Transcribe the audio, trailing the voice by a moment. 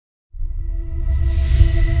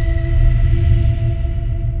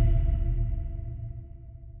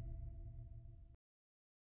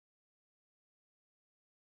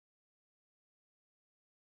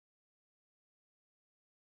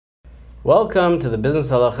Welcome to the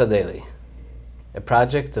Business Halacha Daily, a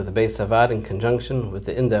project of the Beis Avad in conjunction with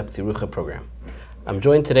the In-Depth Yerucha program. I'm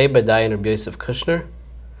joined today by Dayan Rabbi Yosef Kushner,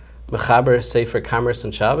 Mechaber Sefer Commerce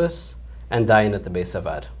and Shabbos, and Dayan at the Beis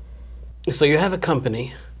Avad. So you have a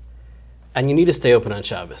company, and you need to stay open on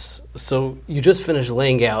Shabbos. So you just finished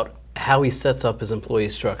laying out how he sets up his employee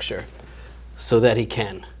structure so that he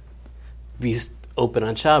can be open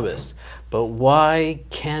on Shabbos. But why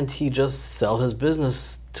can't he just sell his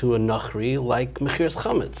business to a Nachri like Mechiras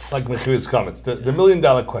Chametz? Like Mechiras Chametz, the $1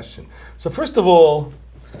 million question. So first of all,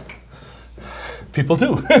 people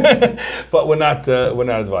do, but we're not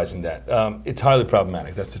advising that. It's highly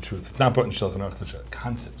problematic. That's the truth. It's not brought in Shulchan Aruch, such a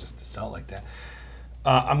concept just to sell like that.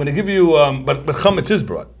 I'm going to give you, but Chametz is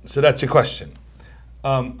brought, so that's your question.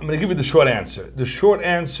 I'm going to give you the short answer. The short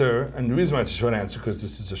answer, and the reason why it's a short answer because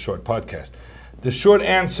this is a short podcast. The short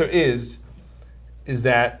answer is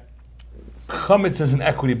that Chametz is an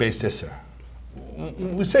equity-based isser.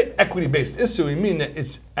 When we say equity-based isser, we mean that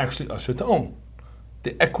it's actually usher to own.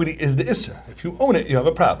 The equity is the isser. If you own it, you have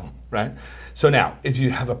a problem, right? So now, if you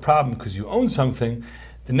have a problem because you own something,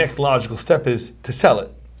 the next logical step is to sell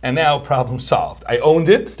it. And now, problem solved. I owned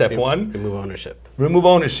it, step one. Remove ownership. Remove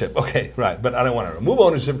ownership. Okay, right. But I don't want to remove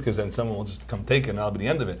ownership because then someone will just come take it and that'll be the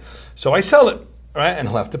end of it. So I sell it, right? And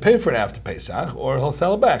he'll have to pay for it after Pesach or he'll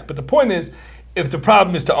sell it back. But the point is, if the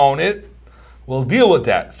problem is to own it, we'll deal with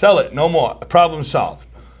that. Sell it, no more. Problem solved.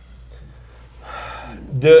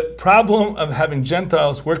 The problem of having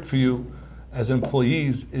Gentiles work for you as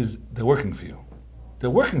employees is they're working for you. They're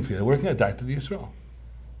working for you. They're working at Daita Yisrael.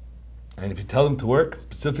 And if you tell them to work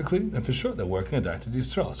specifically, then for sure they're working at Daita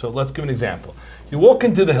Yisrael. So let's give an example. You walk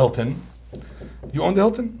into the Hilton. You own the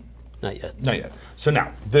Hilton? Not yet. Not yet. So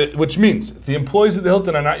now, which means the employees of the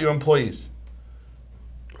Hilton are not your employees.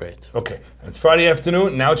 Great. Okay. And it's Friday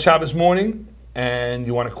afternoon. Now it's Shabbos morning, and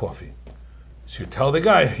you want a coffee. So you tell the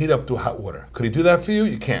guy, heat up to hot water. Could he do that for you?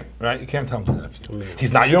 You can't, right? You can't tell him to do that for you.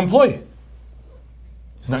 He's not your employee.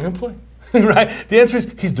 He's not your employee, right? The answer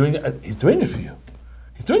is he's doing it for you.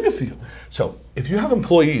 He's doing it for you. So if you have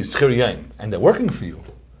employees, and they're working for you,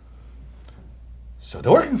 so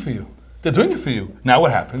they're working for you. They're doing it for you. Now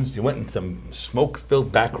what happens? You went in some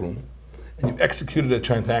smoke-filled back room, and you executed a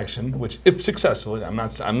transaction, which, if successful, I'm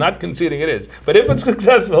not conceding it is, but if it's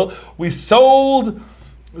successful, we sold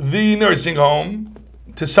the nursing home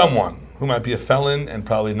to someone who might be a felon and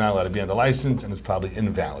probably not allowed to be on the license and is probably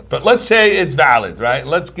invalid. But let's say it's valid, right?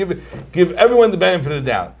 Let's give everyone the benefit of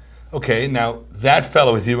the doubt. Okay, now that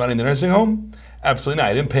fellow, is he running the nursing home? Absolutely not.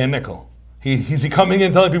 He didn't pay a nickel. Is he coming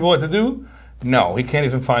in telling people what to do? No, he can't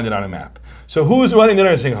even find it on a map. So who is running the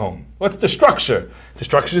nursing home? What's the structure? The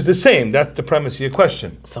structure is the same. That's the premise of your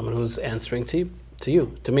question. Someone who's answering to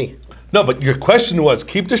you, to me. No, but your question was,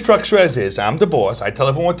 keep the structure as is. I'm the boss. I tell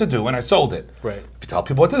everyone what to do, and I sold it. Right. If you tell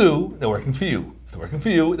people what to do, they're working for you. If they're working for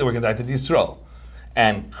you, they're working at Daita Yisrael.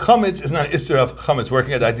 And Chametz is not an isser of Chametz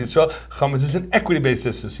working at Daita Yisrael. Chametz is an equity-based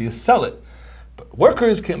isser, so you sell it. But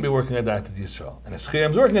workers can't be working at Daita Yisrael. And a Schiyam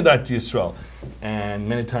is working at Daita Yisrael. And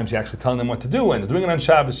many times you're actually telling them what to do, and they're doing it on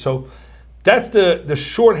Shabbos. So that's the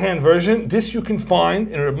shorthand version. This you can find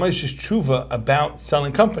in Reb Moshe's Tshuva about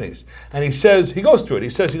selling companies. And he goes through it. He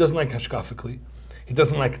says he doesn't like hashkafically. He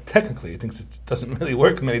doesn't like it technically. He thinks it doesn't really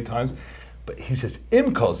work many times. But he says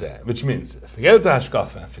im kol zeh, which means forget the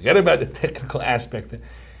hashkafa, forget about the technical aspect.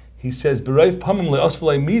 He says b'rayv pamim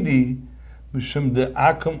le'osv'lei midi mishum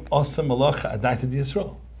de'akum osam malacha adaita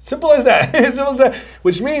d'Yisrael. Simple as that. Simple as that.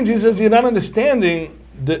 Which means he says you're not understanding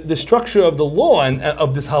the structure of the law and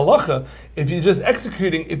of this halacha. If you're just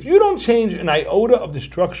executing, if you don't change an iota of the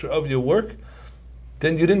structure of your work,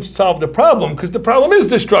 then you didn't solve the problem because the problem is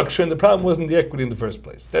the structure and the problem wasn't the equity in the first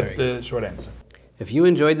place. That's the short answer. If you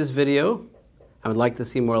enjoyed this video and would like to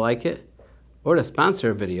see more like it, or to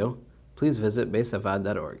sponsor a video, please visit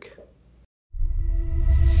beisavad.org.